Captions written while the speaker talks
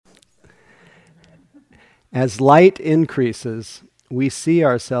As light increases, we see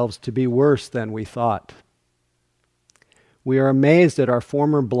ourselves to be worse than we thought. We are amazed at our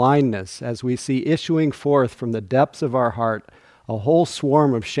former blindness as we see issuing forth from the depths of our heart a whole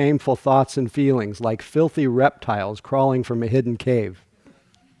swarm of shameful thoughts and feelings like filthy reptiles crawling from a hidden cave.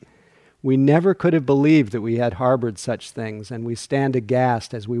 We never could have believed that we had harbored such things, and we stand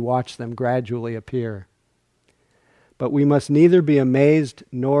aghast as we watch them gradually appear. But we must neither be amazed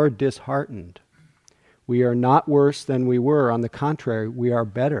nor disheartened. We are not worse than we were. On the contrary, we are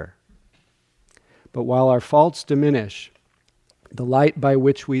better. But while our faults diminish, the light by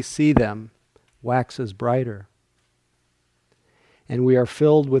which we see them waxes brighter. And we are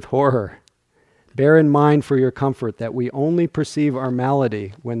filled with horror. Bear in mind for your comfort that we only perceive our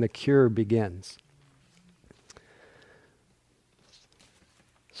malady when the cure begins.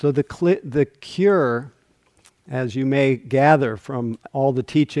 So the cure, as you may gather from all the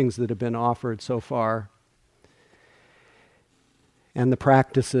teachings that have been offered so far, and the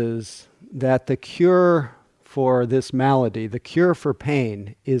practices, that the cure for this malady, the cure for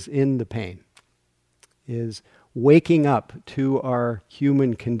pain, is in the pain, is waking up to our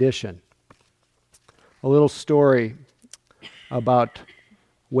human condition. A little story about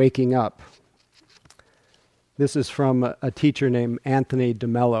waking up. This is from a teacher named Anthony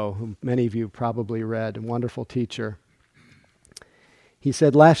DeMello, who many of you probably read, a wonderful teacher. He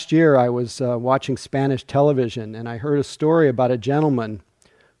said, last year I was watching Spanish television and I heard a story about a gentleman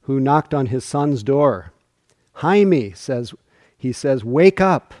who knocked on his son's door. Jaime, he says, wake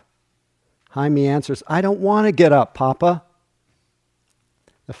up. Jaime answers, I don't want to get up, Papa.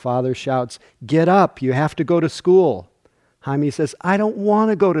 The father shouts, get up, you have to go to school. Jaime says, I don't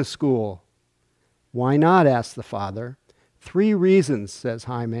want to go to school. Why not, asks the father. 3 reasons, says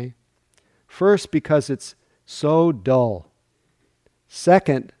Jaime. First, because it's so dull.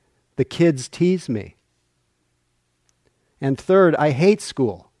 Second, the kids tease me. And third, I hate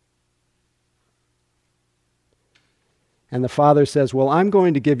school. And the father says, well, I'm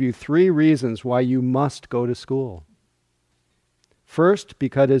going to give you 3 reasons why you must go to school. First,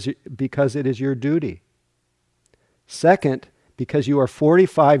 because it is your duty. Second, because you are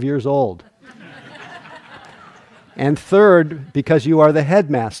 45 years old. And third, because you are the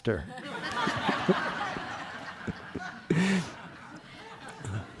headmaster.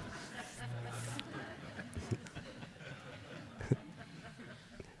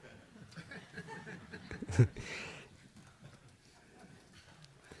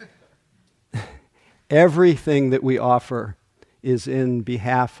 Everything that we offer is in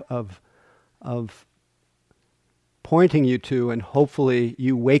behalf of pointing you to, and hopefully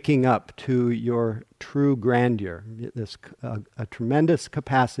you waking up to your true grandeur. This a tremendous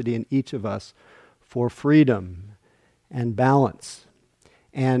capacity in each of us for freedom and balance,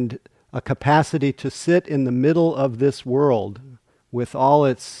 and a capacity to sit in the middle of this world with all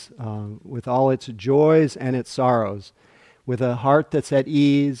its joys and its sorrows, with a heart that's at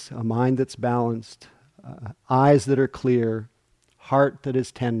ease, a mind that's balanced, eyes that are clear, heart that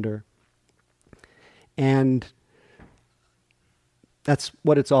is tender. And that's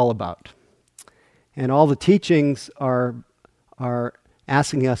what it's all about. And all the teachings are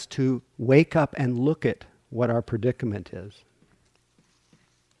asking us to wake up and look at what our predicament is.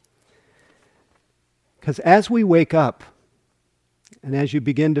 Because as we wake up, and as you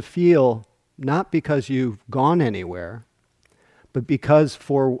begin to feel, not because you've gone anywhere, but because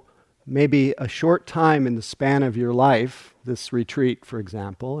for maybe a short time in the span of your life, this retreat, for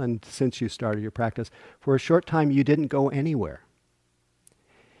example, and since you started your practice, for a short time you didn't go anywhere.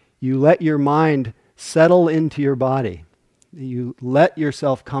 You let your mind settle into your body. You let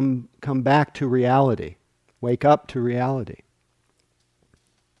yourself come back to reality, wake up to reality.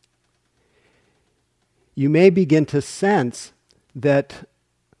 You may begin to sense that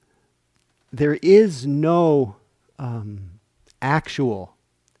there is no actual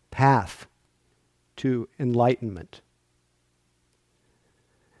path to enlightenment.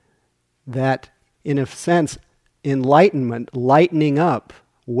 That, in a sense, enlightenment, lightening up,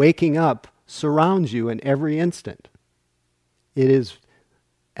 waking up, surrounds you in every instant. It is,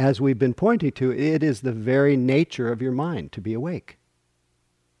 as we've been pointing to, it is the very nature of your mind to be awake.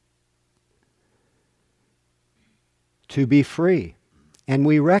 To be free. And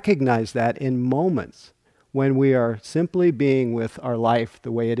we recognize that in moments when we are simply being with our life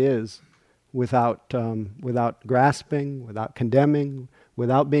the way it is, without grasping, without condemning,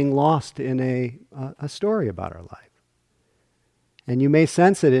 without being lost in a story about our life. And you may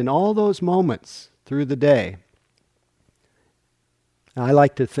sense it in all those moments through the day. I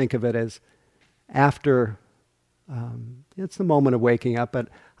like to think of it as it's the moment of waking up, but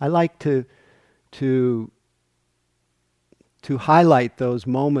I like to to highlight those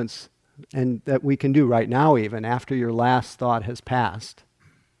moments, and that we can do right now even, after your last thought has passed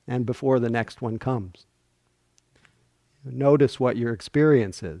and before the next one comes. Notice what your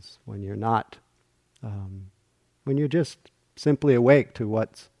experience is when you're not, when you're just simply awake to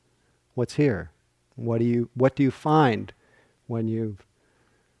what's here. What do you find when you've,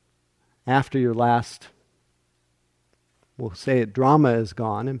 after your last, we'll say it, drama is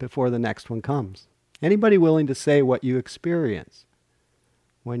gone and before the next one comes? Anybody willing to say what you experience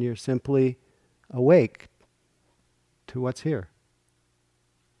when you're simply awake to what's here?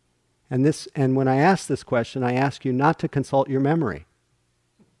 And when I ask this question, I ask you not to consult your memory.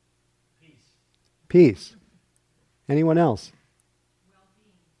 Peace. Peace. Anyone else?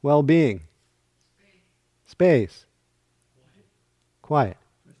 Well-being. Space. Quiet.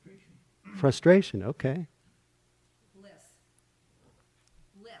 Frustration. Okay.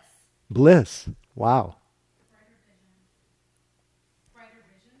 Bliss. Wow.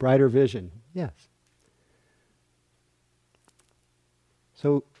 Brighter vision. Yes.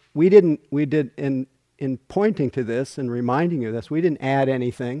 So we did in pointing to this and reminding you of this, we didn't add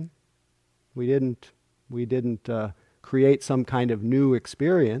anything. We didn't create some kind of new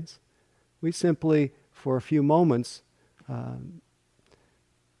experience. We simply, for a few moments,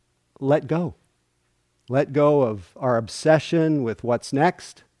 let go. Let go of our obsession with what's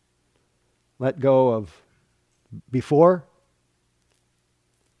next. Let go of before.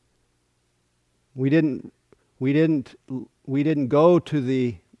 We didn't go to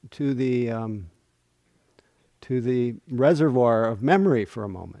the reservoir of memory for a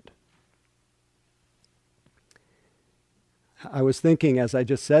moment. I was thinking, as I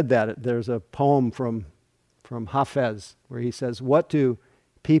just said that, there's a poem from Hafez where he says, "What do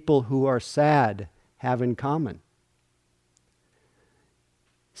people who are sad have in common?"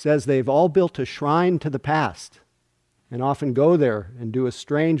 He says they've all built a shrine to the past and often go there and do a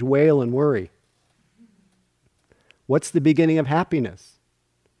strange wail and worry. What's the beginning of happiness?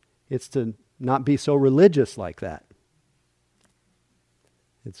 It's to not be so religious like that.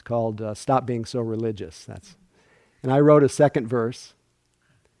 It's called Stop Being So Religious. And I wrote a second verse.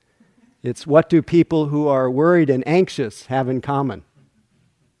 It's, what do people who are worried and anxious have in common?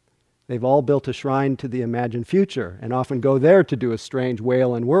 They've all built a shrine to the imagined future and often go there to do a strange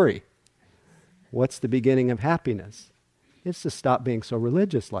wail and worry. What's the beginning of happiness? It's to stop being so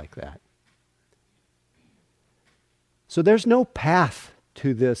religious like that. So there's no path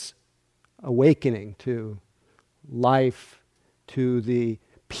to this awakening, to life, to the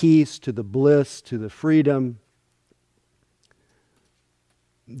peace, to the bliss, to the freedom.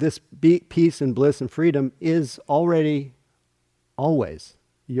 This peace and bliss and freedom is already, always,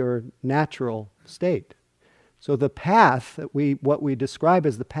 your natural state. So the path, what we describe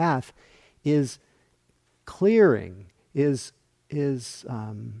as the path, is clearing, is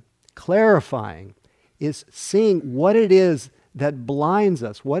clarifying, is seeing what it is that blinds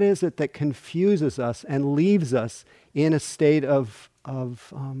us, what is it that confuses us and leaves us in a state of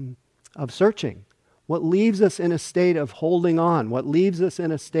searching. What leaves us in a state of holding on? What leaves us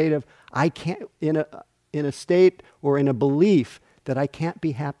in a state of in a state or in a belief that I can't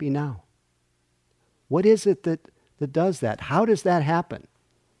be happy now? What is it that does that? How does that happen?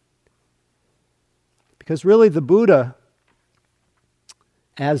 Because really the Buddha,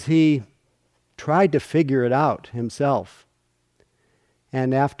 as he tried to figure it out himself,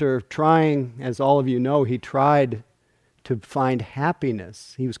 and after trying, as all of you know, he tried to find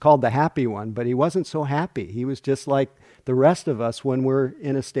happiness. He was called the happy one, but he wasn't so happy. He was just like the rest of us when we're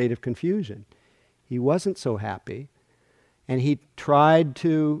in a state of confusion. He wasn't so happy, and he tried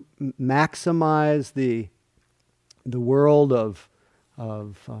to maximize the world of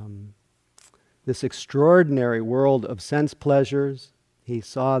this extraordinary world of sense pleasures. He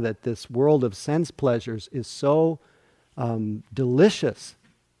saw that this world of sense pleasures is so delicious.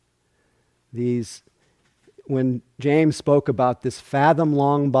 When James spoke about this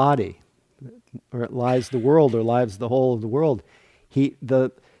fathom-long body, where it lies the world, or lies the whole of the world,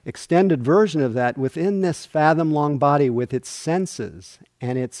 the extended version of that, within this fathom-long body with its senses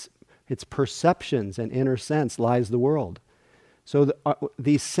and its perceptions and inner sense, lies the world. So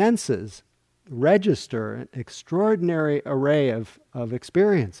these senses register an extraordinary array of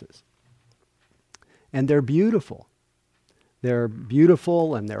experiences. And they're beautiful. They're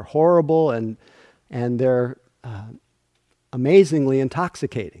beautiful and they're horrible and they're amazingly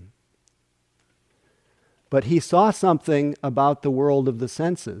intoxicating. But he saw something about the world of the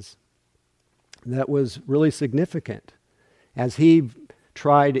senses that was really significant. As he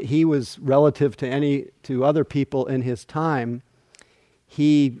was relative to other people in his time,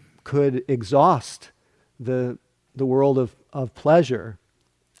 he could exhaust the world of pleasure.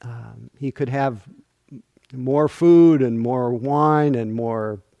 He could have more food and more wine and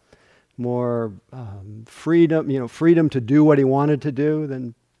more freedom, freedom to do what he wanted to do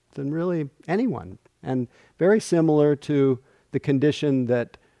than really anyone. And very similar to the condition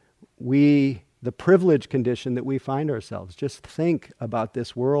that the privileged condition that we find ourselves. Just think about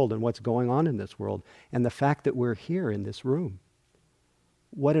this world and what's going on in this world and the fact that we're here in this room.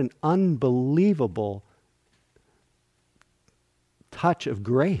 What an unbelievable touch of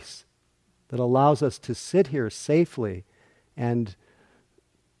grace that allows us to sit here safely and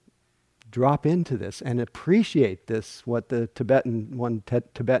drop into this and appreciate this, what the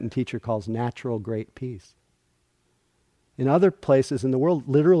Tibetan teacher calls natural great peace. In other places in the world,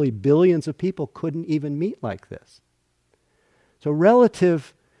 literally billions of people couldn't even meet like this. So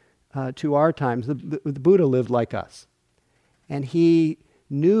relative to our times, the Buddha lived like us. And he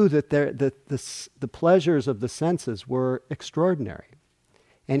knew that the pleasures of the senses were extraordinary.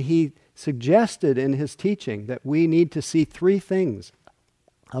 And he suggested in his teaching that we need to see three things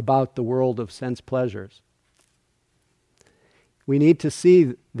about the world of sense pleasures. We need to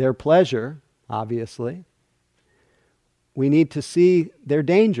see their pleasure, obviously. We need to see their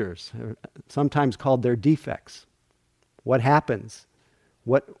dangers, sometimes called their defects. What happens?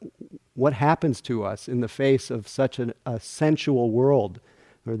 What happens to us in the face of such a sensual world?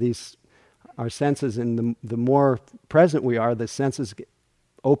 Or our senses, and the more present we are, the senses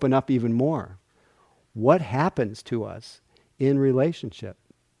open up even more. What happens to us in relationship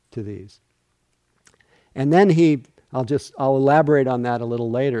to these? And then I'll elaborate on that a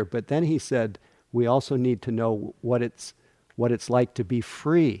little later, but then he said, we also need to know what it's like to be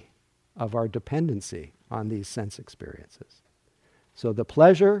free of our dependency on these sense experiences. So the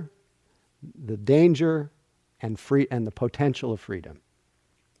pleasure, the danger, and the potential of freedom.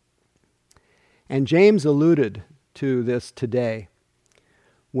 And James alluded to this today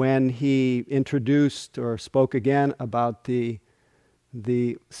when he introduced or spoke again about the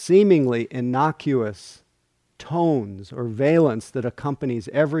seemingly innocuous tones or valence that accompanies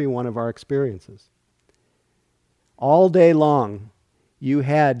every one of our experiences. All day long, you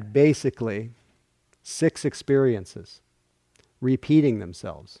had basically 6 experiences repeating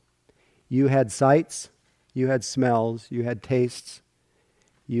themselves. You had sights, you had smells, you had tastes,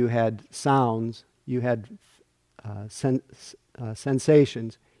 you had sounds, you had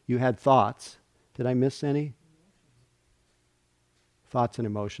sensations, you had thoughts. Did I miss any? Thoughts and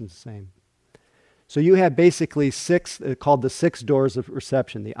emotions, the same. So you have basically 6, called the 6 doors of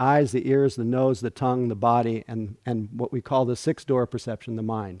perception: the eyes, the ears, the nose, the tongue, the body, and what we call the 6th door of perception, the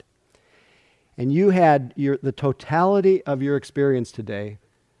mind. And you had the totality of your experience today,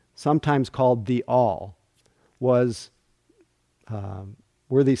 sometimes called the all, were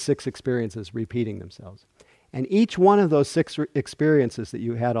these 6 experiences repeating themselves. And each one of those 6 experiences that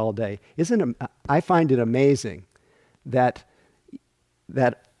you had all day, I find it amazing that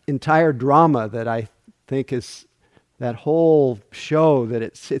entire drama that I think is that whole show, that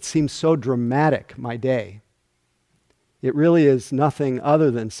it seems so dramatic, my day. It really is nothing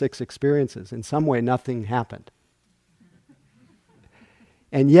other than 6 experiences. In some way, nothing happened.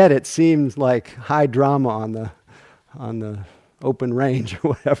 And yet it seems like high drama on the open range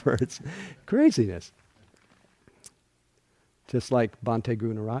or whatever. It's craziness. Just like Bhante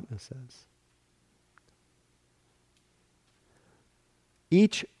Gunaratna says.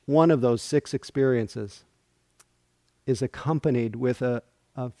 Each one of those 6 experiences is accompanied with a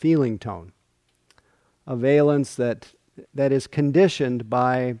feeling tone, a valence that is conditioned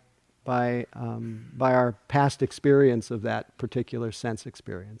by our past experience of that particular sense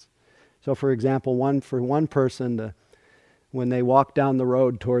experience. So, for example, for one person, when they walk down the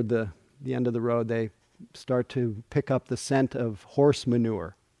road toward the end of the road, they start to pick up the scent of horse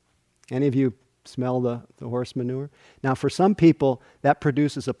manure. Any of you smell the horse manure? Now, for some people, that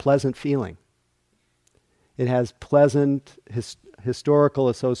produces a pleasant feeling. It has pleasant historical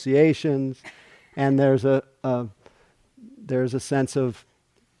associations, and there's a sense of,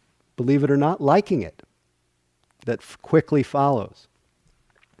 believe it or not, liking it that quickly follows.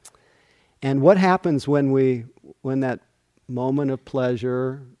 And what happens when that moment of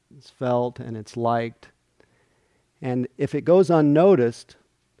pleasure is felt and it's liked, and if it goes unnoticed,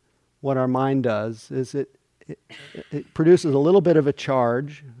 what our mind does is it produces a little bit of a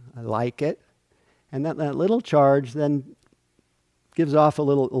charge, I like it, and that little charge then gives off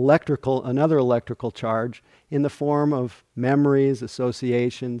another electrical charge in the form of memories,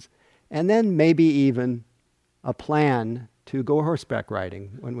 associations, and then maybe even a plan to go horseback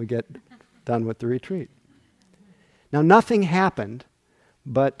riding when we get done with the retreat. Now, nothing happened,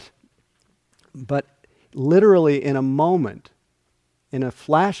 but literally in a moment, in a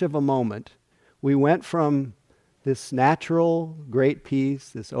flash of a moment, we went from this natural great peace,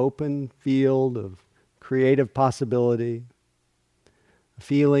 this open field of creative possibility, a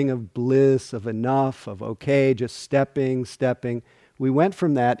feeling of bliss, of enough, of okay, just stepping. We went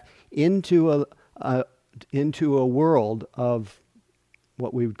from that into a world of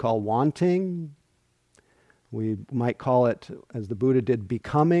what we would call wanting. We might call it, as the Buddha did,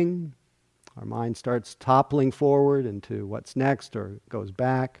 becoming. Our mind starts toppling forward into what's next or goes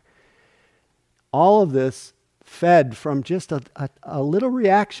back. All of this fed from just a little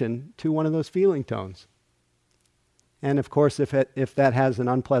reaction to one of those feeling tones. And of course, if that has an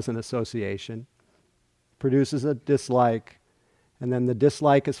unpleasant association, produces a dislike, and then the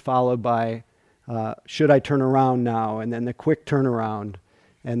dislike is followed by, should I turn around now? And then the quick turnaround,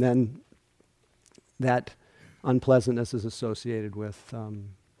 and then that unpleasantness is associated with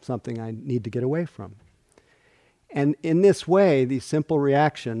something I need to get away from. And in this way, these simple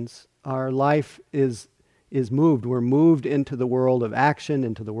reactions, our life is moved. We're moved into the world of action,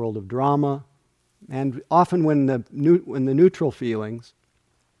 into the world of drama. And often when the neutral feelings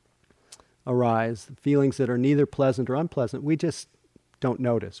arise, feelings that are neither pleasant or unpleasant, we just don't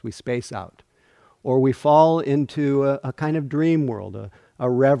notice. We space out. Or we fall into a kind of dream world, a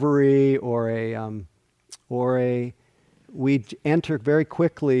reverie, we enter very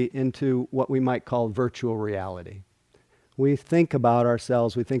quickly into what we might call virtual reality. We think about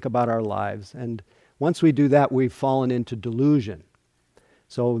ourselves, we think about our lives, and once we do that, we've fallen into delusion.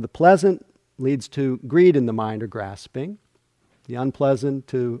 So the pleasant leads to greed in the mind or grasping, the unpleasant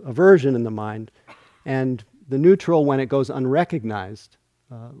to aversion in the mind, and the neutral, when it goes unrecognized,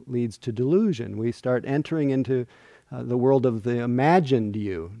 leads to delusion. We start entering into the world of the imagined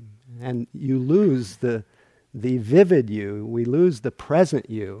you, and you lose the vivid you, we lose the present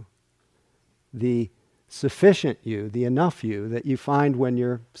you, the sufficient you, the enough you that you find when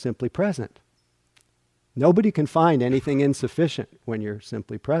you're simply present. Nobody can find anything insufficient when you're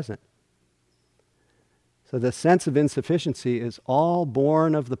simply present. So the sense of insufficiency is all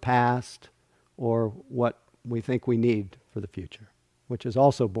born of the past or what we think we need for the future, which is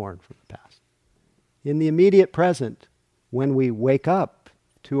also born from the past. In the immediate present, when we wake up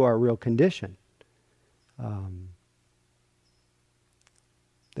to our real condition,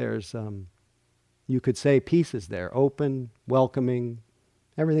 there's, you could say peace is there, open, welcoming,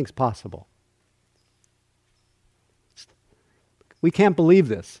 everything's possible. We can't believe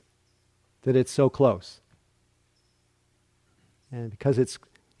this, that it's so close. And because it's,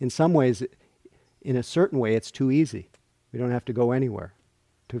 in some ways, in a certain way, it's too easy. We don't have to go anywhere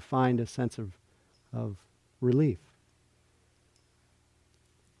to find a sense of relief.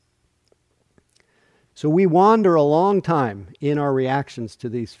 So we wander a long time in our reactions to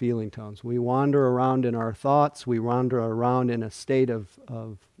these feeling tones. We wander around in our thoughts. We wander around in a state of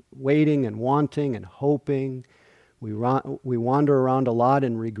waiting and wanting and hoping. We wander around a lot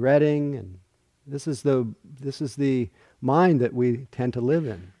in regretting, and this is the mind that we tend to live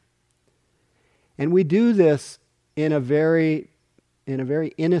in. And we do this in a very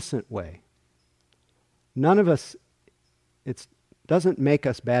innocent way. None of us, it doesn't make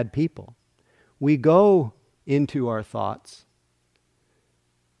us bad people. We go into our thoughts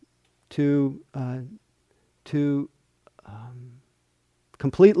to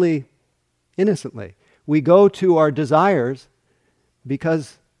completely innocently. We go to our desires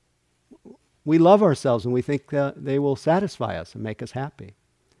because we love ourselves and we think that they will satisfy us and make us happy.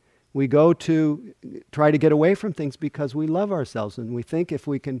 We go to try to get away from things because we love ourselves and we think if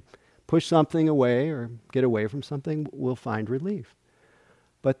we can push something away or get away from something, we'll find relief.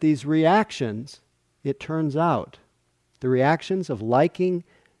 But these reactions, it turns out, the reactions of liking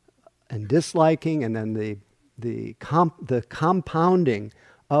and disliking, and then the compounding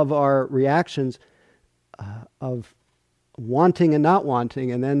of our reactions of wanting and not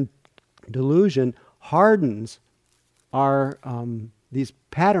wanting, and then delusion hardens our these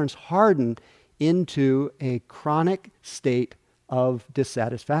patterns harden into a chronic state of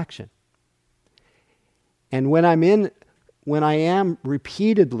dissatisfaction. And when I am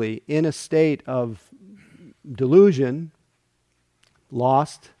repeatedly in a state of delusion,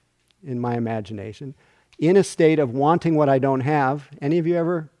 lost in my imagination, in a state of wanting what I don't have, any of you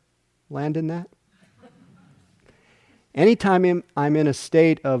ever land in that? Anytime I'm in a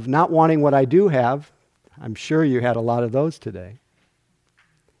state of not wanting what I do have, I'm sure you had a lot of those today.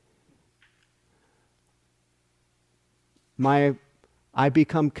 I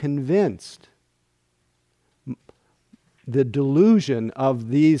become convinced the delusion of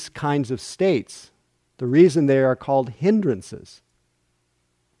these kinds of states, the reason they are called hindrances,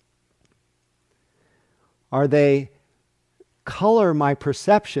 Or they color my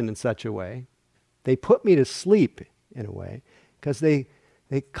perception in such a way, they put me to sleep in a way, because they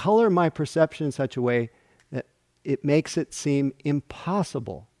color my perception in such a way that it makes it seem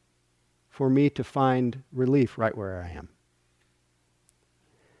impossible for me to find relief right where I am.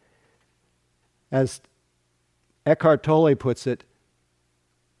 As Eckhart Tolle puts it,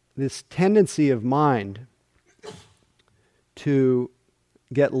 this tendency of mind to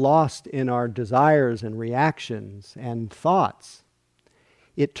get lost in our desires and reactions and thoughts,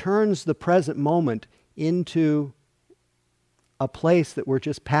 it turns the present moment into a place that we're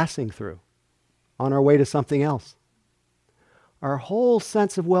just passing through on our way to something else. Our whole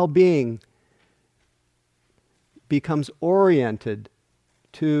sense of well-being becomes oriented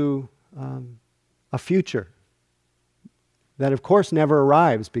to a future that, of course, never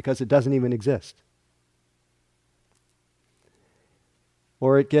arrives because it doesn't even exist.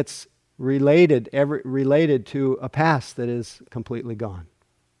 Or it gets related to a past that is completely gone.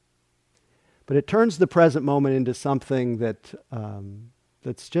 But it turns the present moment into something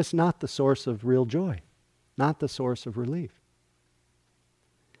that's just not the source of real joy, not the source of relief.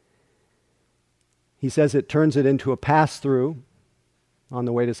 He says it turns it into a pass-through on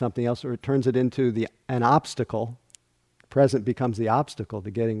the way to something else, or it turns it into an obstacle. The present becomes the obstacle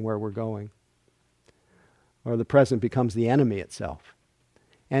to getting where we're going. Or the present becomes the enemy itself.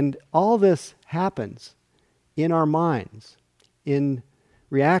 And all this happens in our minds in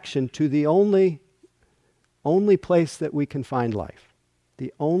reaction to the only place that we can find life.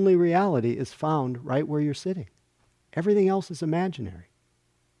 The only reality is found right where you're sitting. Everything else is imaginary.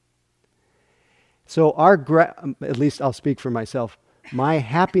 So at least I'll speak for myself, my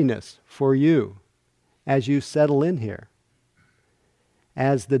happiness for you as you settle in here,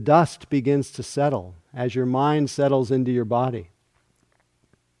 as the dust begins to settle, as your mind settles into your body,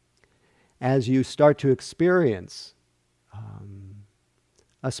 as you start to experience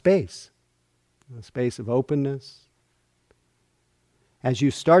a space of openness, as you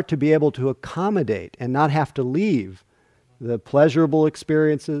start to be able to accommodate and not have to leave the pleasurable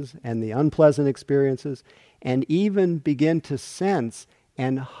experiences and the unpleasant experiences, and even begin to sense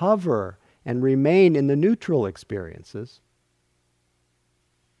and hover and remain in the neutral experiences,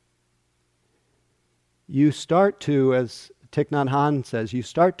 you start to, as Thich Nhat Hanh says, you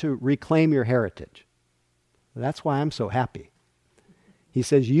start to reclaim your heritage. That's why I'm so happy. He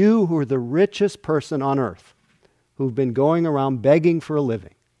says, you who are the richest person on earth, who've been going around begging for a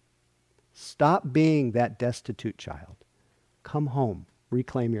living, stop being that destitute child. Come home,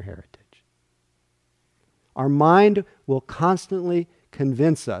 reclaim your heritage. Our mind will constantly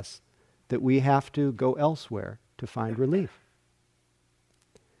convince us that we have to go elsewhere to find relief.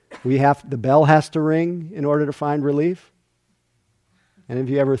 The bell has to ring in order to find relief. Any of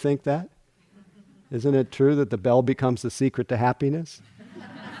you ever think that? Isn't it true that the bell becomes the secret to happiness?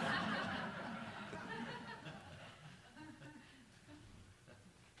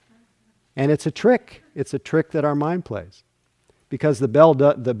 And it's a trick. It's a trick that our mind plays. Because the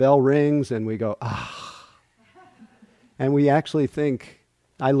bell rings and we go, ah. And we actually think,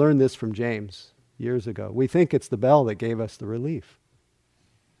 I learned this from James years ago, we think it's the bell that gave us the relief.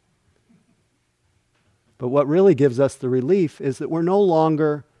 But what really gives us the relief is that we're no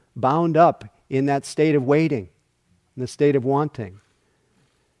longer bound up in that state of waiting, in the state of wanting.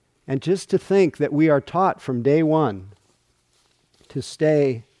 And just to think that we are taught from day one to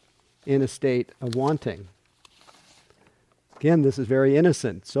stay in a state of wanting. Again, this is very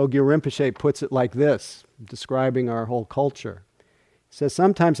innocent. Sogyal Rinpoche puts it like this, describing our whole culture. He says,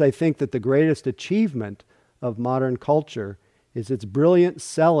 sometimes I think that the greatest achievement of modern culture is its brilliant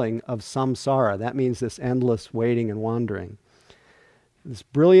selling of samsara. That means this endless waiting and wandering. This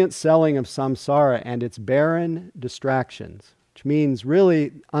brilliant selling of samsara and its barren distractions, which means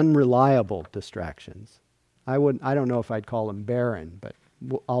really unreliable distractions. I don't know if I'd call them barren, but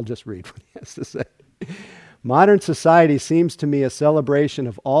I'll just read what he has to say. Modern society seems to me a celebration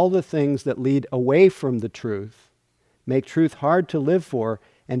of all the things that lead away from the truth, make truth hard to live for,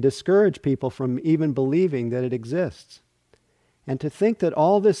 and discourage people from even believing that it exists. And to think that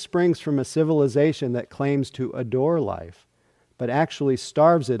all this springs from a civilization that claims to adore life, but actually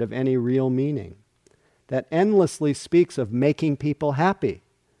starves it of any real meaning, that endlessly speaks of making people happy,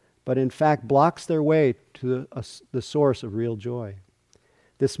 but in fact blocks their way to the source of real joy.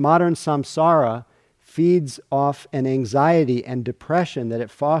 This modern samsara feeds off an anxiety and depression that it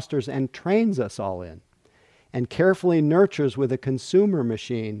fosters and trains us all in, and carefully nurtures with a consumer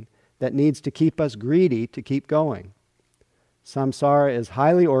machine that needs to keep us greedy to keep going. Samsara is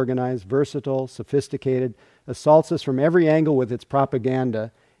highly organized, versatile, sophisticated, assaults us from every angle with its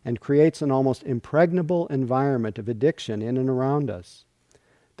propaganda, and creates an almost impregnable environment of addiction in and around us.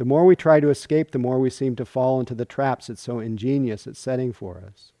 The more we try to escape, the more we seem to fall into the traps it's so ingenious at setting for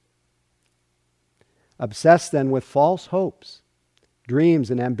us. Obsessed then with false hopes, dreams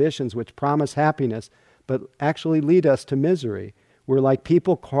and ambitions which promise happiness but actually lead us to misery, we're like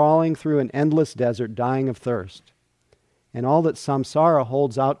people crawling through an endless desert dying of thirst. And all that samsara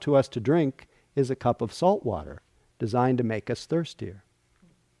holds out to us to drink is a cup of salt water designed to make us thirstier.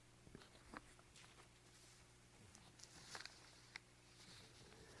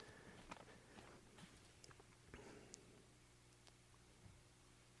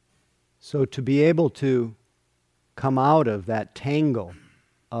 So to be able to come out of that tangle,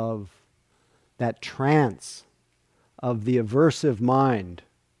 of that trance, of the aversive mind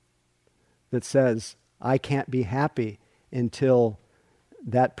that says, I can't be happy until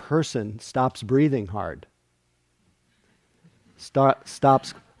that person stops breathing hard,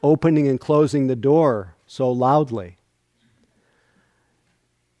 stops opening and closing the door so loudly,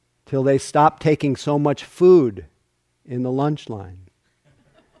 till they stop taking so much food in the lunch line.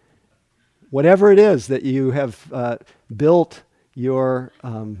 Whatever it is that you have built your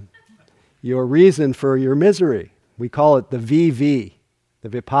reason for your misery, we call it the VV, the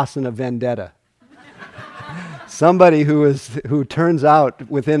Vipassana vendetta. Somebody who turns out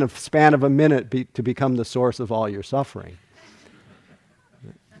within a span of a minute to become the source of all your suffering.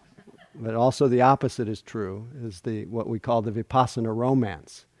 But also the opposite is true, is what we call the Vipassana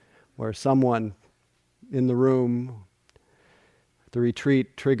romance, where someone in the room, the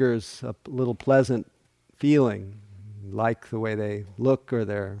retreat triggers a little pleasant feeling, like the way they look or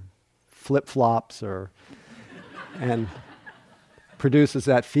their flip-flops, and produces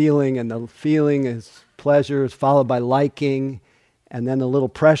that feeling, and the feeling is pleasure is followed by liking, and then a little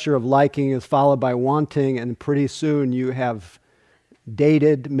pressure of liking is followed by wanting, and pretty soon you have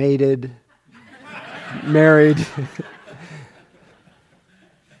dated, mated, married,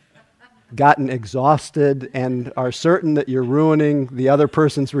 gotten exhausted, and are certain that you're ruining the other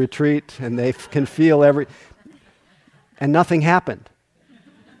person's retreat, and they can feel and nothing happened.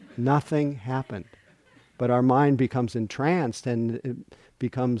 Nothing happened. But our mind becomes entranced, and it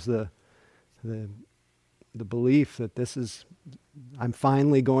becomes the belief that I'm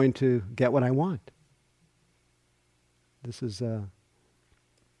finally going to get what I want. This is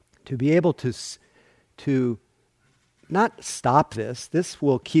to be able to not stop this. This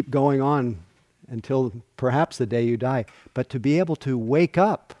will keep going on until perhaps the day you die. But to be able to wake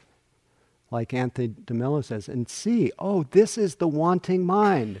up, like Anthony DeMello says, and see, oh, this is the wanting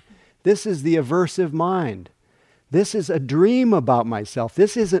mind. This is the aversive mind. This is a dream about myself.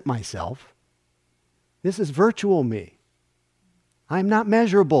 This isn't myself. This is virtual me. I'm not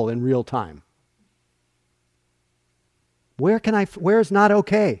measurable in real time. Where's not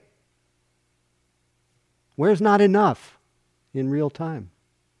okay? Where's not enough in real time?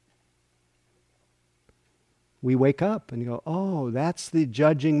 We wake up and go, oh, that's the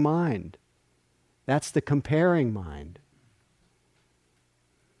judging mind. That's the comparing mind.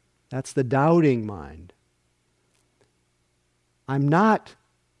 That's the doubting mind. I'm not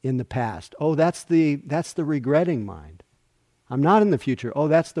in the past. Oh, that's the regretting mind. I'm not in the future. Oh,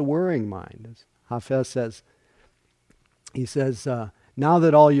 that's the worrying mind. As Hafez says, he says, now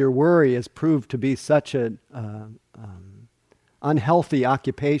that all your worry has proved to be such an unhealthy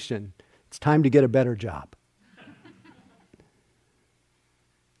occupation, it's time to get a better job.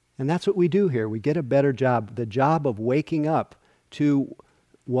 And that's what we do here. We get a better job, the job of waking up to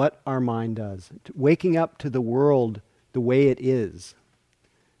what our mind does, waking up to the world the way it is,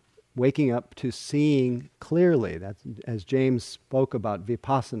 waking up to seeing clearly. That's, as James spoke about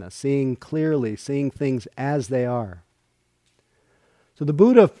vipassana, seeing clearly, seeing things as they are. So the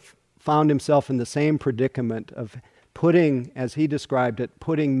Buddha found himself in the same predicament of putting, as he described it,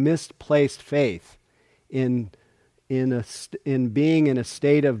 putting misplaced faith in being in a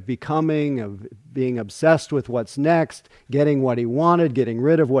state of becoming, of being obsessed with what's next, getting what he wanted, getting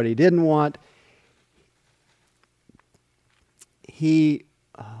rid of what he didn't want. He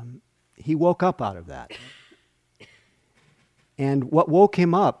woke up out of that. And what woke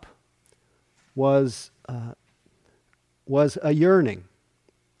him up was a yearning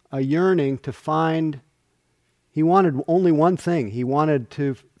to find. He wanted only one thing. He wanted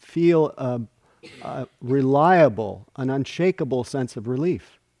to feel a reliable, an unshakable sense of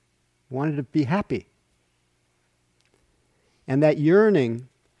relief. He wanted to be happy. And that yearning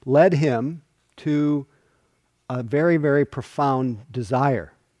led him to a very, very profound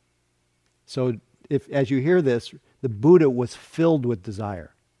desire. So as you hear this, the Buddha was filled with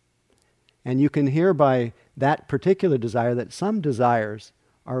desire. And you can hear by that particular desire that some desires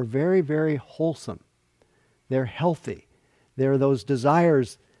are very, very wholesome. They're healthy. They're those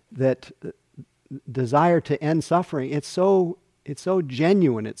desires that desire to end suffering. It's so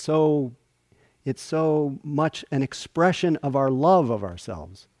genuine. It's so much an expression of our love of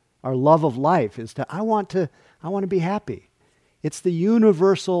ourselves. Our love of life is I want to be happy. It's the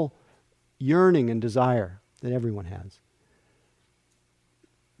universal yearning and desire that everyone has.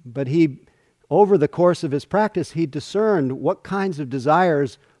 But over the course of his practice, he discerned what kinds of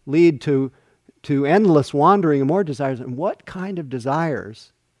desires lead to endless wandering and more desires, and what kind of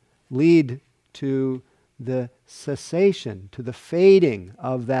desires lead to the cessation, to the fading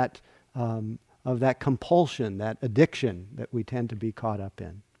of that compulsion, that addiction that we tend to be caught up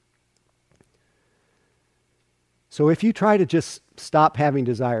in. So if you try to just stop having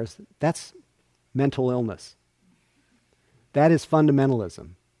desires, that's mental illness. That is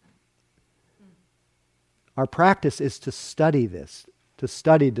fundamentalism. Our practice is to study this, to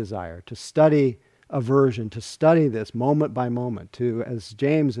study desire, to study aversion, to study this moment by moment, to, as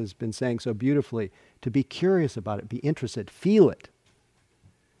James has been saying so beautifully, to be curious about it, be interested, feel it.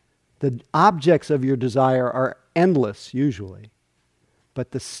 The objects of your desire are endless, usually.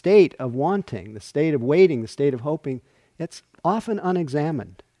 But the state of wanting, the state of waiting, the state of hoping, it's often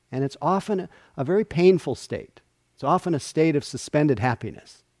unexamined. And it's often a very painful state. It's often a state of suspended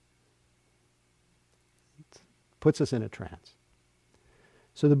happiness. It puts us in a trance.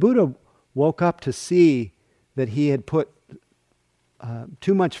 So the Buddha woke up to see that he had put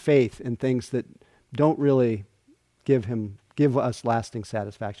too much faith in things that don't really give us lasting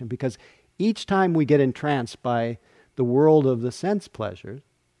satisfaction, because each time we get entranced by the world of the sense pleasures,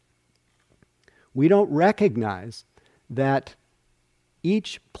 we don't recognize that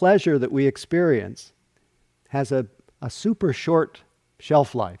each pleasure that we experience has a super short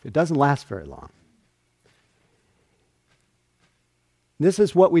shelf life. It doesn't last very long. This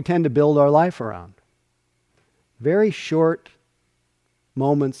is what we tend to build our life around. Very short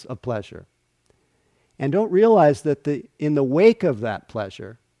moments of pleasure. And don't realize that in the wake of that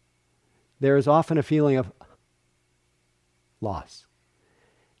pleasure, there is often a feeling of loss.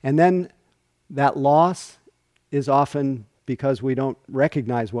 And then that loss is often, because we don't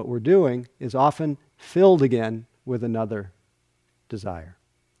recognize what we're doing, is often filled again with another desire.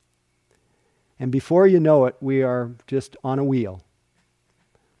 And before you know it, we are just on a wheel.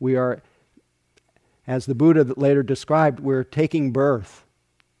 We are, as the Buddha later described, we're taking birth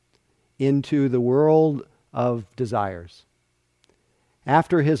into the world of desires.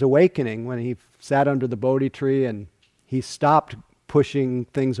 After his awakening, when he sat under the Bodhi tree and he stopped pushing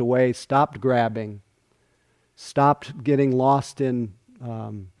things away, stopped grabbing, stopped getting lost in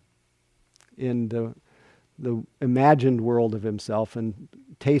the imagined world of himself and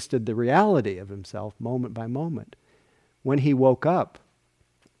tasted the reality of himself moment by moment. When he woke up,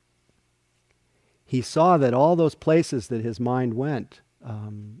 he saw that all those places that his mind went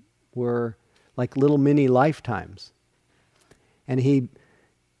were like little mini lifetimes. And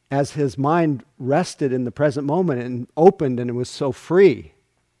as his mind rested in the present moment and opened, and it was so free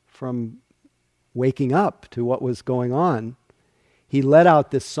from waking up to what was going on, he let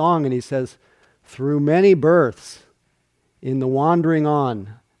out this song and he says, "Through many births, in the wandering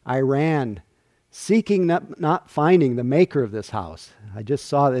on, I ran, seeking not finding the maker of this house. I just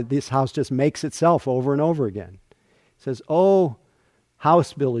saw that this house just makes itself over and over again." He says, "Oh,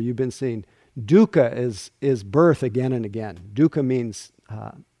 house builder, you've been seeing. Dukkha is birth again and again." Dukkha means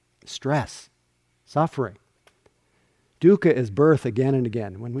stress, suffering. Dukkha is birth again and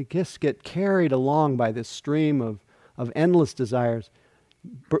again. When we just get carried along by this stream of endless desires,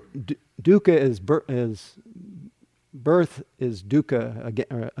 dukkha is birth is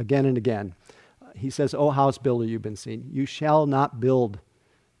dukkha again and again. He says, "Oh, house builder, you've been seen. You shall not build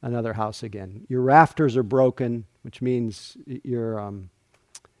another house again. Your rafters are broken," which means your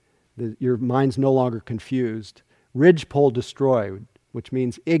mind's no longer confused. "Ridgepole destroyed," which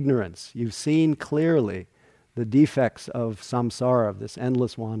means ignorance. You've seen clearly the defects of samsara, of this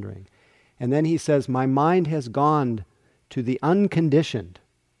endless wandering. And then he says, "My mind has gone to the unconditioned."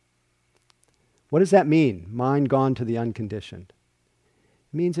 What does that mean, mind gone to the unconditioned?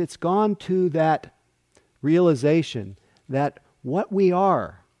 It means it's gone to that realization that what we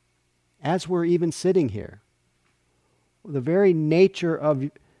are, as we're even sitting here, the very nature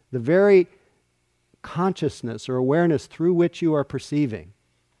of the very consciousness or awareness through which you are perceiving,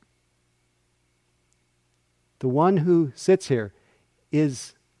 the one who sits here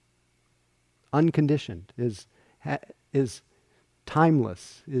is unconditioned, is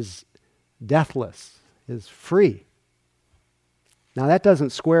timeless, is deathless, is free. Now that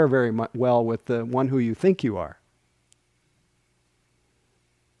doesn't square very well with the one who you think you are.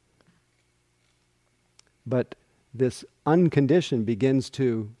 but this unconditioned begins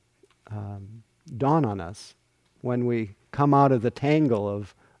to dawn on us when we come out of the tangle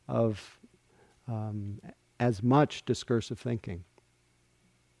of as much discursive thinking.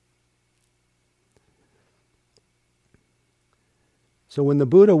 So when the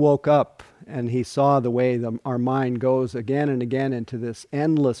Buddha woke up and he saw the way our mind goes again and again into this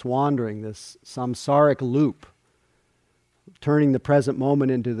endless wandering, this samsaric loop, turning the present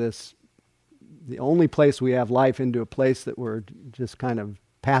moment into the only place we have life, into a place that we're just kind of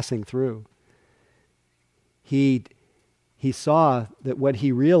passing through, he saw that what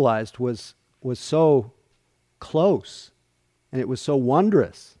he realized was so close, and it was so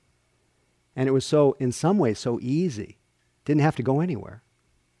wondrous, and it was so, in some ways, so easy. Didn't have to go anywhere.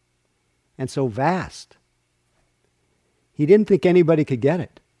 And so vast. He didn't think anybody could get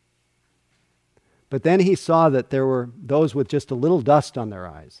it. But then he saw that there were those with just a little dust on their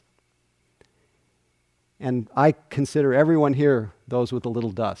eyes. And I consider everyone here those with a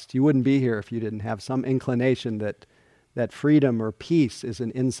little dust. You wouldn't be here if you didn't have some inclination that freedom or peace is an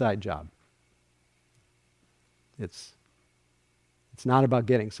inside job. It's not about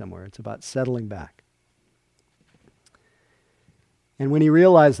getting somewhere. It's about settling back. And when he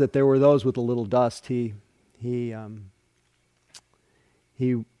realized that there were those with a little dust, he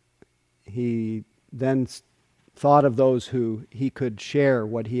then thought of those who he could share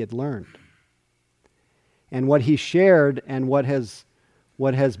what he had learned. And what he shared, and what has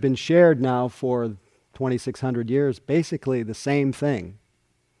been shared now for 2,600 years, basically the same thing.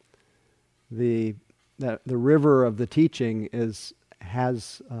 The river of the teaching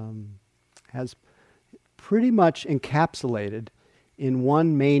has pretty much encapsulated in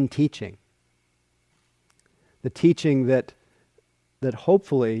one main teaching. The teaching that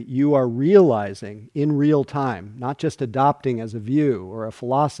hopefully you are realizing in real time, not just adopting as a view or a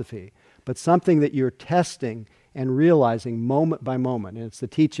philosophy, but something that you're testing and realizing moment by moment. And it's the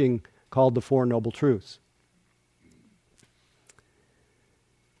teaching called the Four Noble Truths.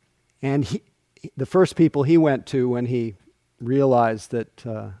 And the first people he went to when he realized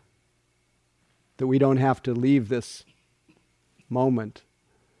that we don't have to leave this moment,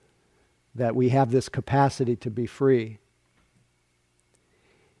 that we have this capacity to be free.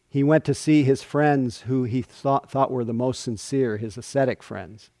 He went to see his friends who he thought were the most sincere, his ascetic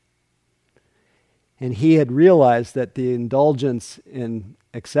friends. And he had realized that the indulgence in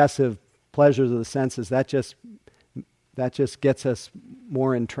excessive pleasures of the senses, that just gets us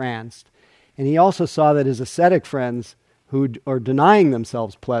more entranced. And he also saw that his ascetic friends who are denying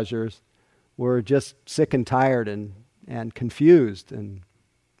themselves pleasures were just sick and tired and confused, and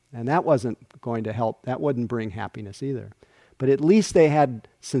that wasn't going to help. That wouldn't bring happiness either. But at least they had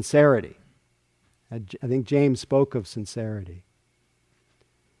sincerity. I think James spoke of sincerity.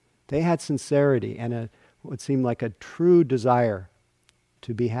 They had sincerity and what seemed like a true desire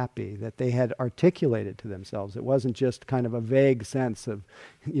to be happy that they had articulated to themselves. It wasn't just kind of a vague sense of,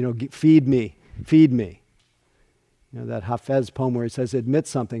 feed me, feed me. That Hafez poem where he says, admit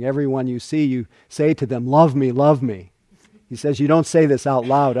something. Everyone you see, you say to them, love me, love me. He says, you don't say this out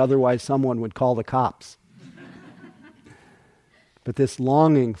loud, otherwise someone would call the cops. But this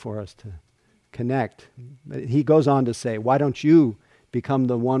longing for us to connect. He goes on to say, why don't you become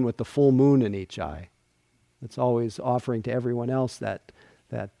the one with the full moon in each eye? That's always offering to everyone else that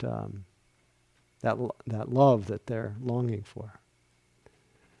love that they're longing for.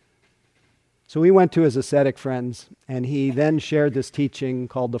 So he went to his ascetic friends, and he then shared this teaching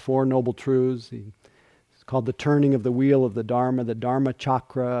called the Four Noble Truths. It's called the turning of the wheel of the Dharma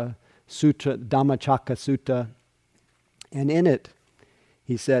Chakra Sutta, Dhammacakka Sutta. And in it,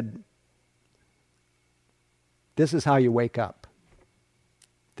 he said, this is how you wake up.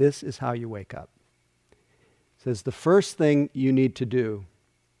 This is how you wake up. He says the first thing you need to do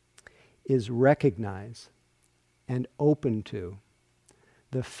is recognize and open to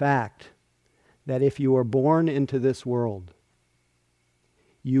the fact that if you are born into this world,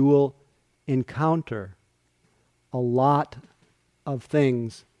 you will encounter a lot of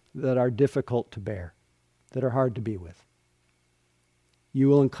things that are difficult to bear, that are hard to be with. You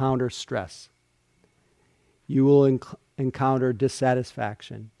will encounter stress. You will encounter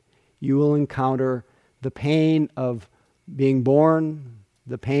dissatisfaction. You will encounter the pain of being born,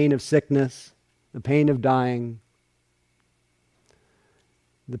 the pain of sickness, the pain of dying,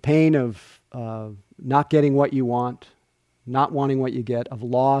 the pain of not getting what you want, not wanting what you get, of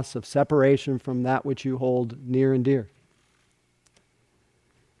loss, of separation from that which you hold near and dear.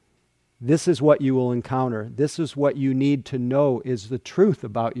 This is what you will encounter. This is what you need to know is the truth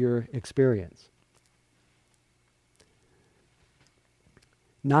about your experience.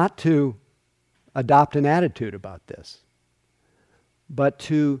 Not to adopt an attitude about this, but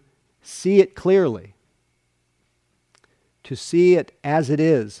to see it clearly, to see it as it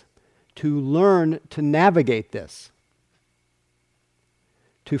is, to learn to navigate this,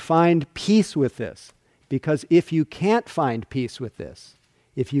 to find peace with this. Because if you can't find peace with this,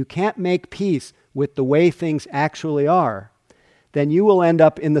 if you can't make peace with the way things actually are, then you will end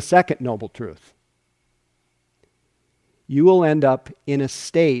up in the second noble truth. You will end up in a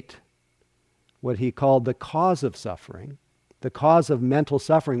state, what he called the cause of suffering, the cause of mental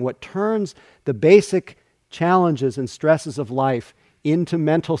suffering, what turns the basic challenges and stresses of life into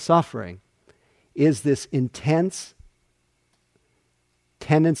mental suffering is this intense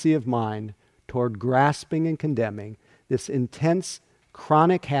tendency of mind toward grasping and condemning, this intense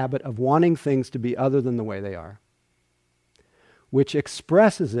chronic habit of wanting things to be other than the way they are, which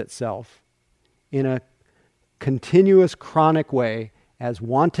expresses itself in a continuous chronic way as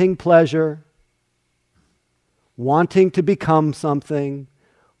wanting pleasure, wanting to become something,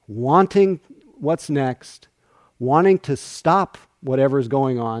 wanting what's next, wanting to stop whatever's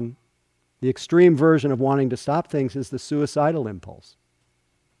going on. The extreme version of wanting to stop things is the suicidal impulse.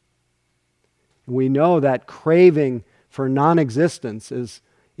 We know that craving for non-existence is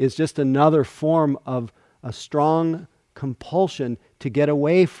just another form of a strong compulsion to get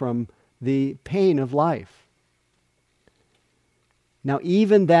away from the pain of life. Now,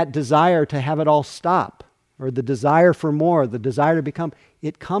 even that desire to have it all stop, or the desire for more, the desire to become,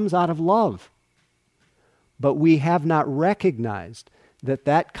 it comes out of love. But we have not recognized that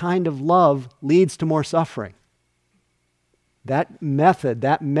that kind of love leads to more suffering. That method,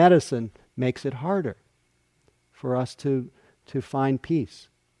 that medicine, makes it harder for us to find peace.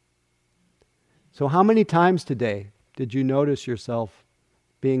 So how many times today did you notice yourself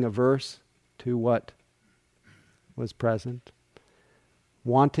being averse to what was present?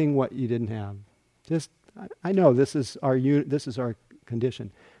 Wanting what you didn't have? I know this is our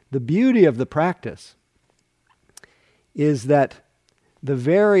condition. The beauty of the practice is that the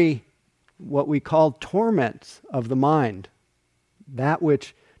very, what we call torments of the mind, that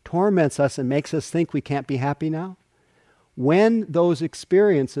which torments us and makes us think we can't be happy now, when those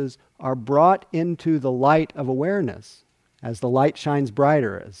experiences are brought into the light of awareness, as the light shines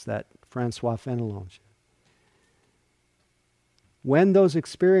brighter, as that Francois Fenelon said. When those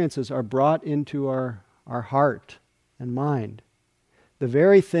experiences are brought into our heart and mind, the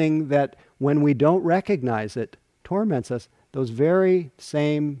very thing that when we don't recognize it torments us, those very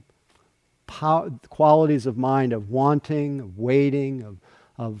same qualities of mind, of wanting, of waiting,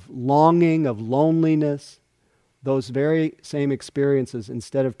 of longing, of loneliness, those very same experiences,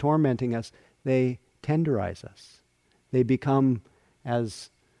 instead of tormenting us, they tenderize us. They become, as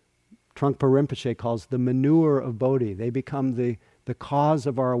Trungpa Rinpoche calls, the manure of Bodhi. They become the cause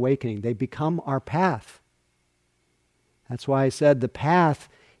of our awakening. They become our path. That's why I said the path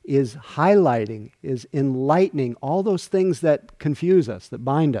is highlighting, is enlightening all those things that confuse us, that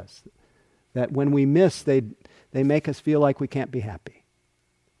bind us, that when we miss, they make us feel like we can't be happy.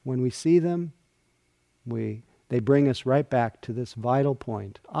 When we see them, they bring us right back to this vital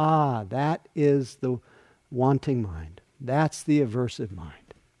point. That is the wanting mind. That's the aversive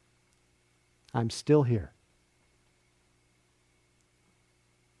mind. I'm still here.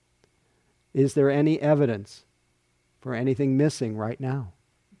 Is there any evidence for anything missing right now?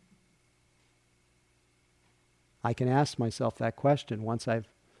 I can ask myself that question once I've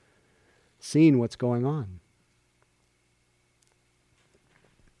seen what's going on.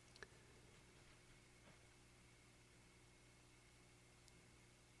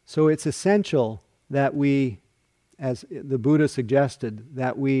 So it's essential that we, as the Buddha suggested,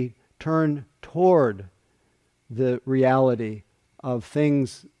 that we turn toward the reality of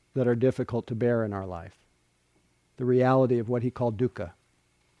things that are difficult to bear in our life. The reality of what he called dukkha.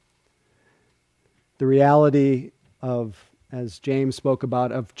 The reality of, as James spoke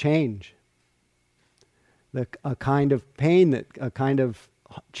about, of change. A kind of pain, a kind of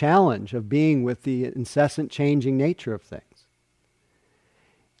challenge of being with the incessant changing nature of things.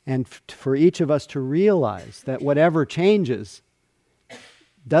 And for each of us to realize that whatever changes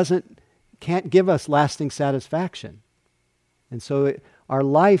can't give us lasting satisfaction. And so our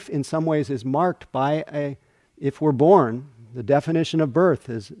life in some ways is marked by if we're born, the definition of birth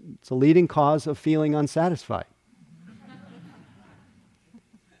is it's a leading cause of feeling unsatisfied.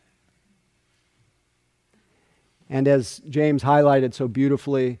 And as James highlighted so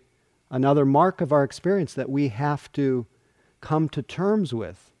beautifully, another mark of our experience that we have to come to terms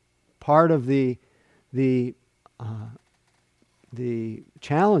with, part of the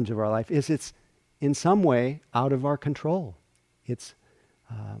challenge of our life is it's in some way out of our control. It's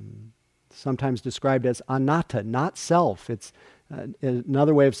sometimes described as anatta, not self. It's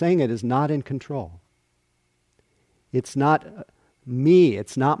another way of saying it is not in control. It's not me.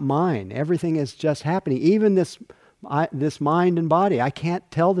 It's not mine. Everything is just happening. Even this mind and body. I can't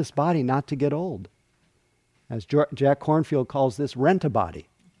tell this body not to get old. As Jack Kornfield calls this, rent-a-body.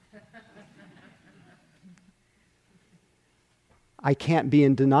 I can't be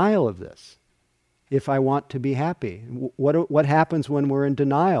in denial of this if I want to be happy. What happens when we're in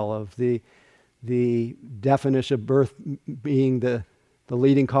denial of the definition of birth being the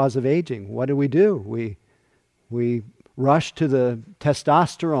leading cause of aging? What do? We rush to the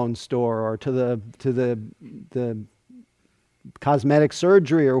testosterone store or to the cosmetic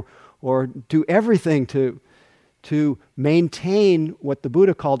surgery or do everything to maintain what the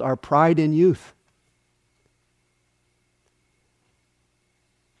Buddha called our pride in youth.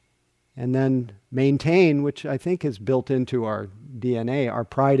 And then maintain, which I think is built into our DNA, our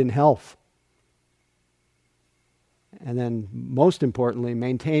pride in health. And then most importantly,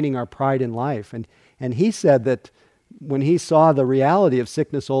 maintaining our pride in life. And he said that when he saw the reality of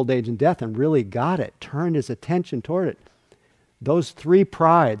sickness, old age, and death and really got it, turned his attention toward it, those three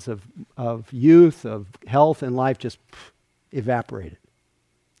prides of youth, of health, and life just evaporated.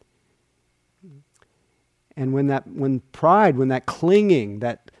 And when that clinging,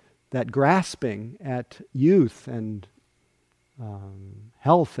 that grasping at youth and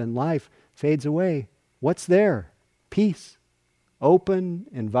health and life fades away, what's there? Peace. Open,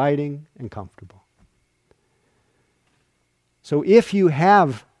 inviting, and comfortable. So if you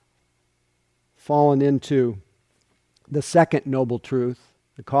have fallen into the second noble truth,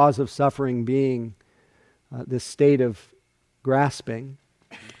 the cause of suffering being this state of grasping,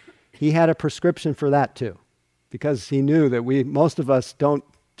 he had a prescription for that too, because he knew that most of us don't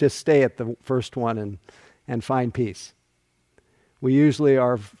just stay at the first one and find peace. We usually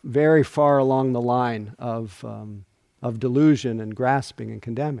are very far along the line of delusion and grasping and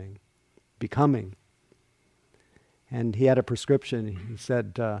condemning, becoming. And he had a prescription. He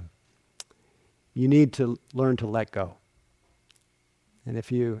said, you need to learn to let go. And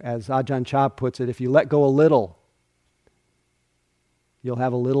if you, as Ajahn Chah puts it, if you let go a little, you'll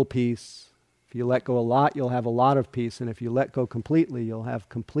have a little peace. If you let go a lot, you'll have a lot of peace. And if you let go completely, you'll have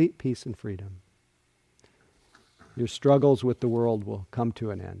complete peace and freedom. Your struggles with the world will come to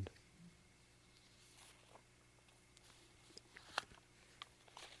an end.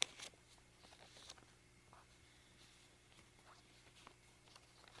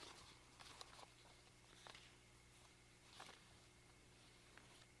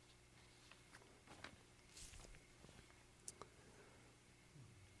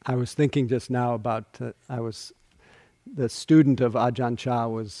 I was thinking just now about, the student of Ajahn Chah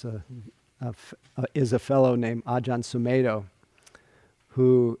is a fellow named Ajahn Sumedho,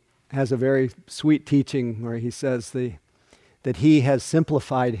 who has a very sweet teaching where he says that he has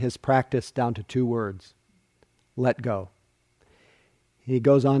simplified his practice down to 2 words: let go. He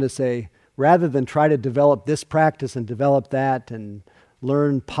goes on to say, rather than try to develop this practice and develop that and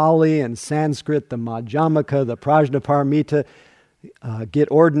learn Pali and Sanskrit, the Madhyamaka, the Prajnaparamita, get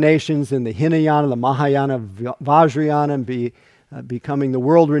ordinations in the Hinayana, the Mahayana, Vajrayana, and becoming the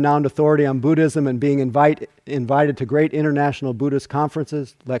world-renowned authority on Buddhism and being invited to great international Buddhist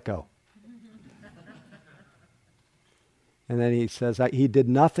conferences, let go. And then he says, he did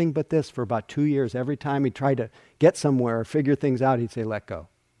nothing but this for about 2 years. Every time he tried to get somewhere or figure things out, he'd say, let go.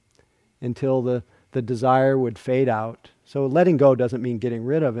 Until the desire would fade out. So letting go doesn't mean getting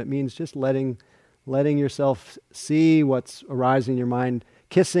rid of it. It means just letting yourself see what's arising in your mind,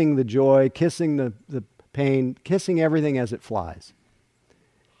 kissing the joy, kissing the pain, kissing everything as it flies.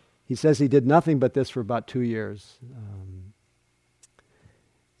 He says he did nothing but this for about 2 years.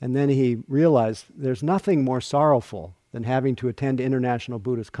 And then he realized there's nothing more sorrowful than having to attend international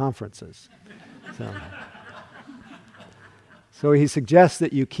Buddhist conferences. So he suggests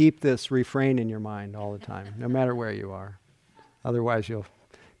that you keep this refrain in your mind all the time, no matter where you are. Otherwise you'll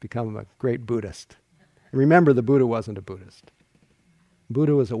become a great Buddhist. And remember, the Buddha wasn't a Buddhist.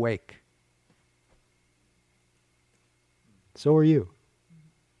 Buddha was awake. So are you.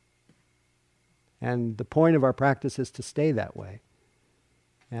 And the point of our practice is to stay that way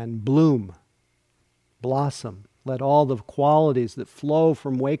and bloom, blossom. Let all the qualities that flow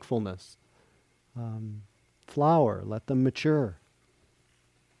from wakefulness flower. Let them mature.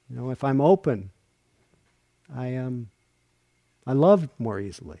 If I'm open, I love more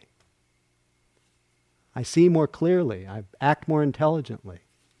easily. I see more clearly. I act more intelligently.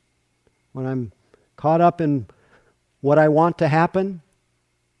 When I'm caught up in what I want to happen,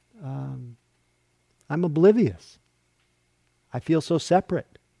 I'm oblivious. I feel so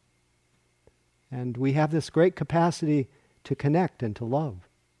separate. And we have this great capacity to connect and to love.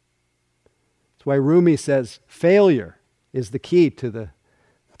 That's why Rumi says failure is the key to the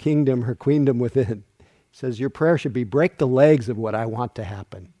kingdom or queendom within. He says your prayer should be break the legs of what I want to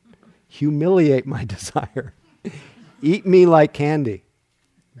happen. Humiliate my desire. Eat me like candy.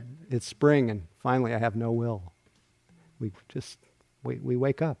 It's spring and finally I have no will. We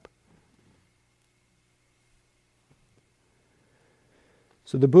wake up.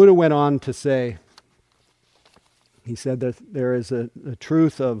 So the Buddha went on to say, he said that there is a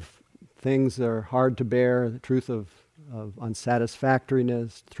truth of things that are hard to bear, the truth of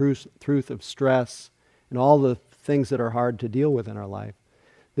unsatisfactoriness, truth of stress, and all the things that are hard to deal with in our life.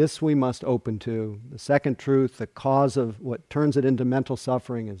 This we must open to. The second truth, the cause of what turns it into mental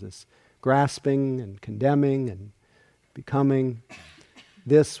suffering, is this grasping and condemning and becoming.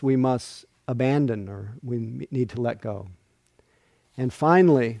 This we must abandon, or we need to let go. And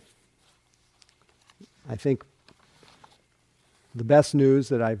finally, I think the best news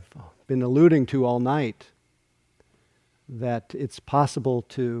that I've been alluding to all night, that it's possible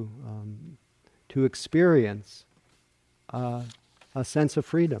to experience a sense of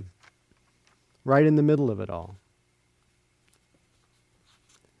freedom right in the middle of it all.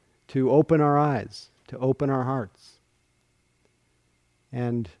 To open our eyes, to open our hearts,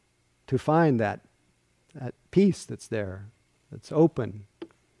 and to find that peace that's there, that's open.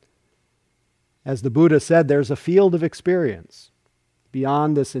 As the Buddha said, there's a field of experience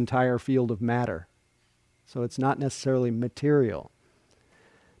beyond this entire field of matter. So it's not necessarily material.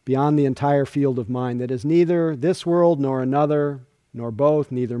 Beyond the entire field of mind that is neither this world nor another, nor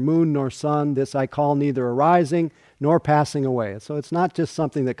both, neither moon nor sun. This I call neither arising nor passing away. So it's not just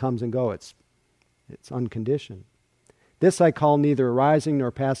something that comes and goes. It's unconditioned. This I call neither arising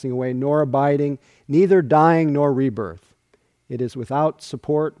nor passing away, nor abiding, neither dying nor rebirth. It is without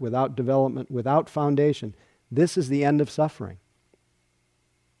support, without development, without foundation. This is the end of suffering.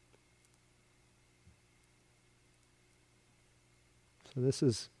 So this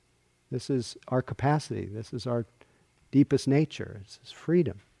is our capacity. This is our deepest nature. This is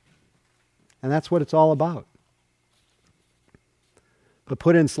freedom. And that's what it's all about. But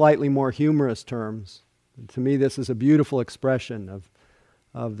put in slightly more humorous terms, to me this is a beautiful expression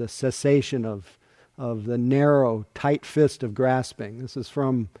of the cessation of the narrow, tight fist of grasping. This is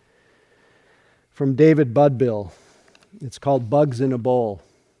from David Budbill. It's called Bugs in a Bowl.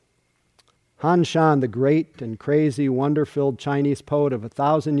 Han Shan, the great and crazy, wonder-filled Chinese poet of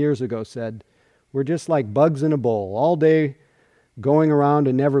 1,000 years ago, said, "We're just like bugs in a bowl, all day going around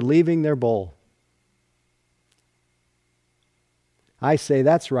and never leaving their bowl." I say,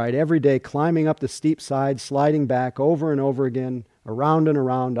 that's right, every day climbing up the steep side, sliding back over and over again, around and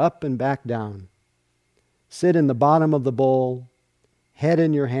around, up and back down. Sit in the bottom of the bowl, head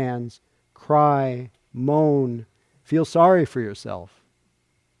in your hands, cry, moan, feel sorry for yourself.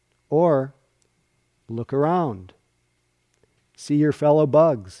 Or look around, see your fellow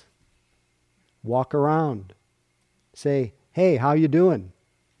bugs, walk around, say, "Hey, how you doing?"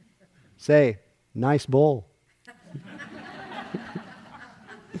 Say, "Nice bowl."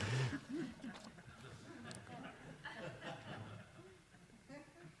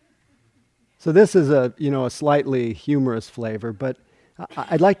 So this is a slightly humorous flavor, but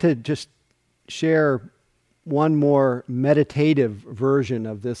I'd like to just share one more meditative version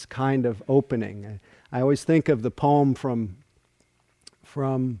of this kind of opening. I always think of the poem from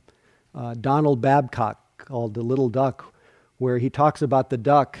Donald Babcock called "The Little Duck," where he talks about the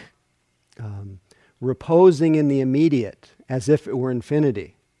duck reposing in the immediate as if it were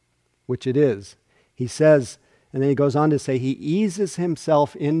infinity, which it is. He says, and then he goes on to say, he eases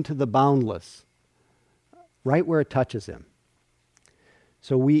himself into the boundless, right where it touches him.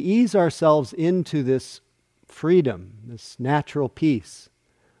 So we ease ourselves into this freedom, this natural peace,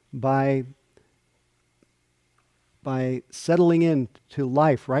 by settling into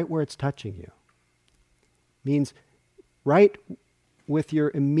life right where it's touching you. Means right with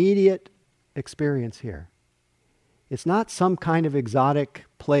your immediate experience here. It's not some kind of exotic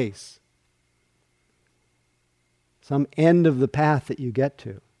place, some end of the path that you get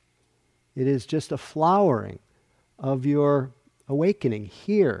to. It is just a flowering of your awakening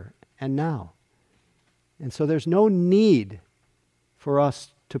here and now. And so there's no need for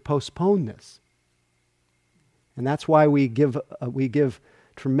us to postpone this. And that's why we give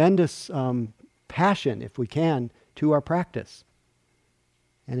tremendous passion, if we can, to our practice.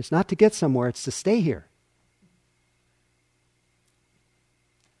 And it's not to get somewhere, it's to stay here.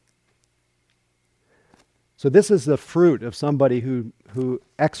 So this is the fruit of somebody who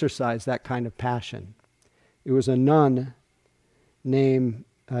exercised that kind of passion. It was a nun named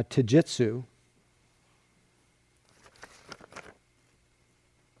Tajitsu,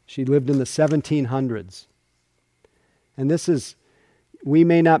 She lived in the 1700s. And we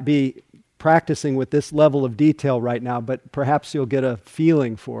may not be practicing with this level of detail right now, but perhaps you'll get a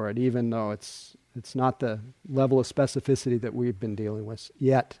feeling for it, even though it's not the level of specificity that we've been dealing with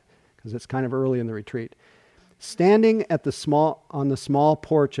yet, because it's kind of early in the retreat. Standing on the small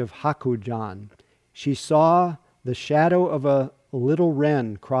porch of Hakujan, she saw the shadow of a little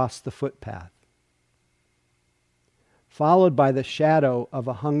wren cross the footpath, followed by the shadow of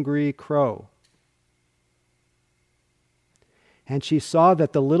a hungry crow. And she saw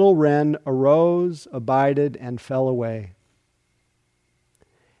that the little wren arose, abided, and fell away.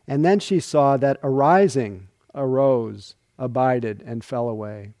 And then she saw that arising arose, abided, and fell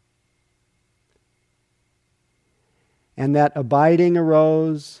away. And that abiding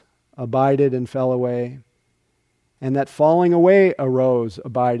arose, abided, and fell away. And that falling away arose,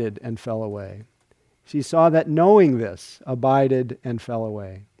 abided, and fell away. She saw that knowing this abided and fell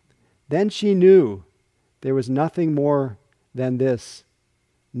away. Then she knew there was nothing more than this,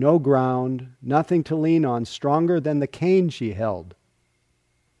 no ground, nothing to lean on stronger than the cane she held.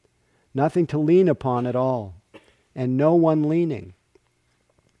 Nothing to lean upon at all, and no one leaning.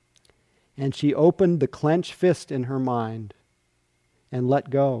 And she opened the clenched fist in her mind and let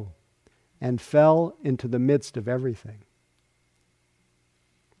go and fell into the midst of everything.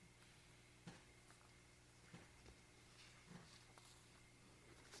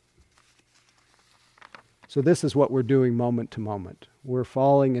 So this is what we're doing moment to moment. We're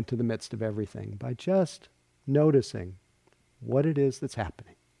falling into the midst of everything by just noticing what it is that's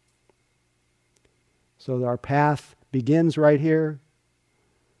happening. So our path begins right here.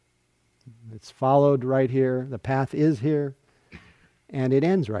 It's followed right here. The path is here. And it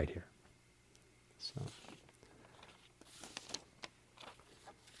ends right here.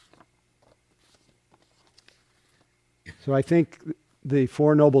 So I think the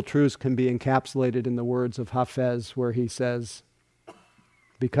Four Noble Truths can be encapsulated in the words of Hafez, where he says,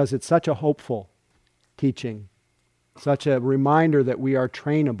 because it's such a hopeful teaching, such a reminder that we are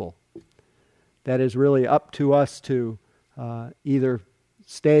trainable, that is really up to us to either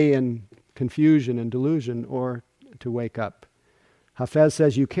stay in confusion and delusion or to wake up. Hafez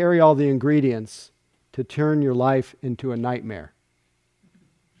says, you carry all the ingredients to turn your life into a nightmare.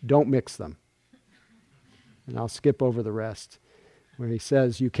 Don't mix them. And I'll skip over the rest, where he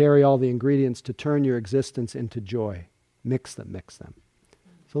says, you carry all the ingredients to turn your existence into joy. Mix them, mix them.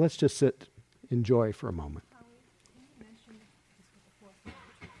 So let's just sit in joy for a moment. You mentioned what the fourth noble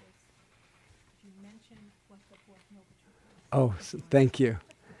truth is. You mentioned what the fourth noble truth is. Oh, thank you.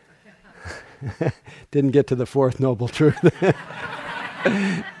 Didn't get to the fourth noble truth.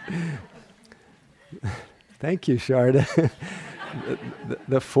 Thank you, Sharda.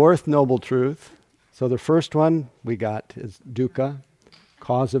 The fourth noble truth. So the first one we got is dukkha,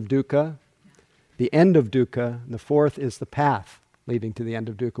 cause of dukkha, the end of dukkha. And the fourth is the path leading to the end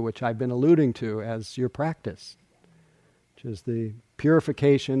of dukkha, which I've been alluding to as your practice, which is the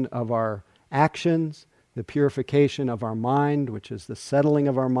purification of our actions, the purification of our mind, which is the settling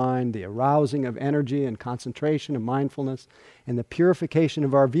of our mind, the arousing of energy and concentration and mindfulness, and the purification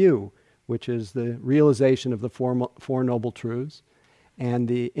of our view, which is the realization of the Four Noble Truths, and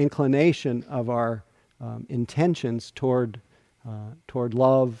the inclination of our intentions toward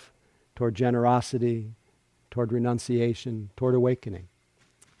love, toward generosity, toward renunciation, toward awakening.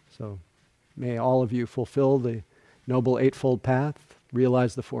 So may all of you fulfill the Noble Eightfold Path,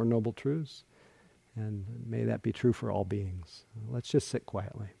 realize the Four Noble Truths, and may that be true for all beings. Let's just sit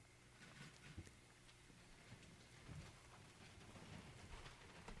quietly.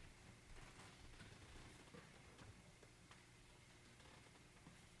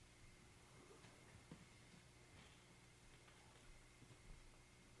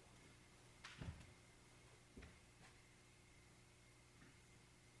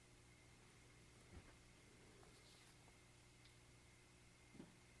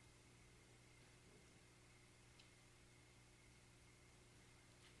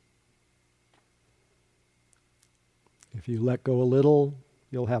 If you let go a little,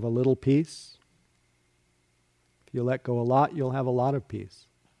 you'll have a little peace. If you let go a lot, you'll have a lot of peace.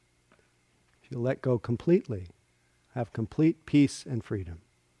 If you let go completely, have complete peace and freedom.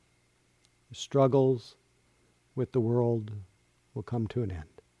 The struggles with the world will come to an end.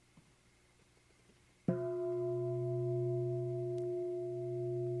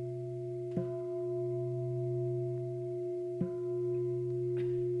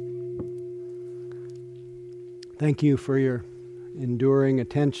 Thank you for your enduring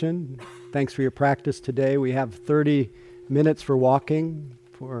attention. Thanks for your practice today. We have 30 minutes for walking,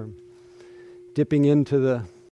 for dipping into the